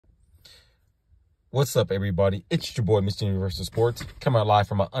What's up, everybody? It's your boy, Mr. Universal Sports, coming live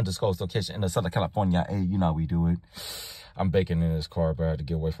from an undisclosed location in the Southern California. Hey, you know how we do it. I'm baking in this car, but I had to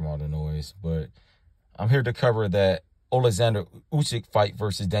get away from all the noise. But I'm here to cover that Oleksandr Usyk fight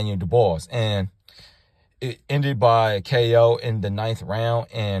versus Daniel Dubois. And it ended by a KO in the 9th round.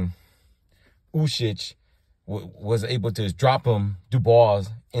 And Usyk was able to drop him, Dubois,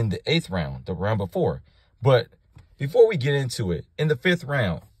 in the 8th round, the round before. But before we get into it, in the 5th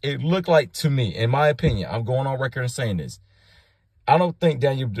round, it looked like, to me, in my opinion, I'm going on record and saying this, I don't think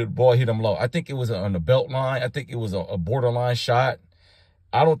Daniel Dubois hit him low. I think it was on the belt line. I think it was a borderline shot.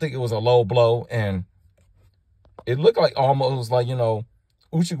 I don't think it was a low blow. And it looked like almost like, you know,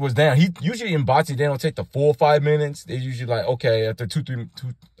 Usyk was down. He usually in boxing, they don't take the full 5 minutes. They're usually like, okay, after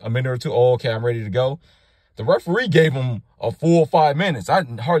a minute or two, oh, okay, I'm ready to go. The referee gave him a full 5 minutes. I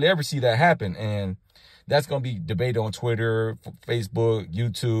hardly ever see that happen. And that's going to be debated on Twitter, Facebook,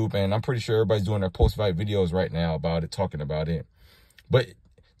 YouTube, and I'm pretty sure everybody's doing their post-fight videos right now about it, talking about it. But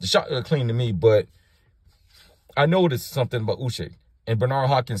the shot looked clean to me, but I noticed something about Usyk. And Bernard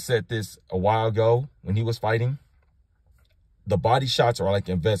Hopkins said this a while ago when he was fighting. The body shots are like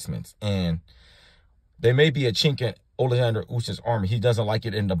investments, and there may be a chink in Oleksandr Usyk's armor. He doesn't like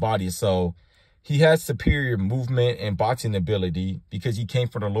it in the body, so he has superior movement and boxing ability because he came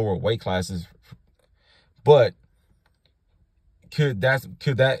from the lower weight classes. But could that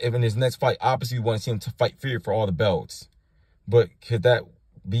if in his next fight, obviously we want to see him to fight Fury for all the belts. But could that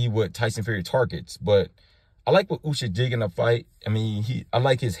be what Tyson Fury targets? But I like what Usyk did in the fight. I mean, I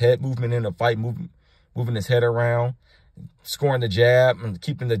like his head movement in the fight, moving his head around, scoring the jab and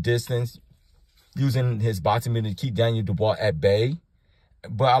keeping the distance, using his boxing ability to keep Daniel Dubois at bay.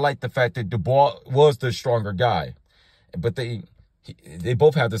 But I like the fact that Dubois was the stronger guy. But they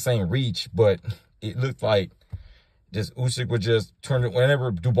both have the same reach, but it looked like just Usyk would just turn it whenever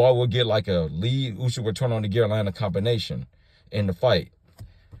Dubois would get like a lead. Usyk would turn on the gear and land a combination in the fight,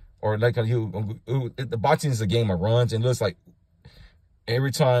 or like the boxing is a game of runs, and it looks like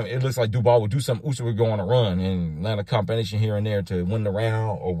every time it looks like Dubois would do something, Usyk would go on a run and land a combination here and there to win the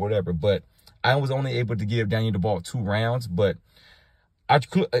round or whatever. But I was only able to give Daniel Dubois 2 rounds, but I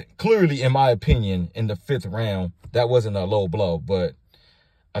clearly, in my opinion, in the 5th round, that wasn't a low blow, but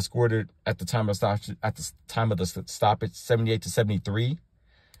I scored it at the time of the stoppage, 78-73.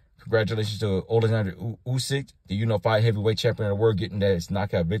 Congratulations to Oleksandr Usyk, the unified heavyweight champion of the world, getting that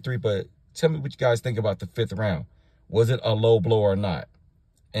knockout victory. But tell me what you guys think about the 5th round. Was it a low blow or not?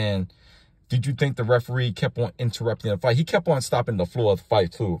 And did you think the referee kept on interrupting the fight? He kept on stopping the flow of the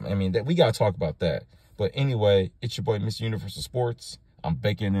fight too. I mean, we got to talk about that. But anyway, it's your boy, Mr. Universal Sports. I'm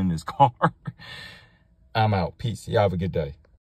baking in this car. I'm out. Peace. Y'all have a good day.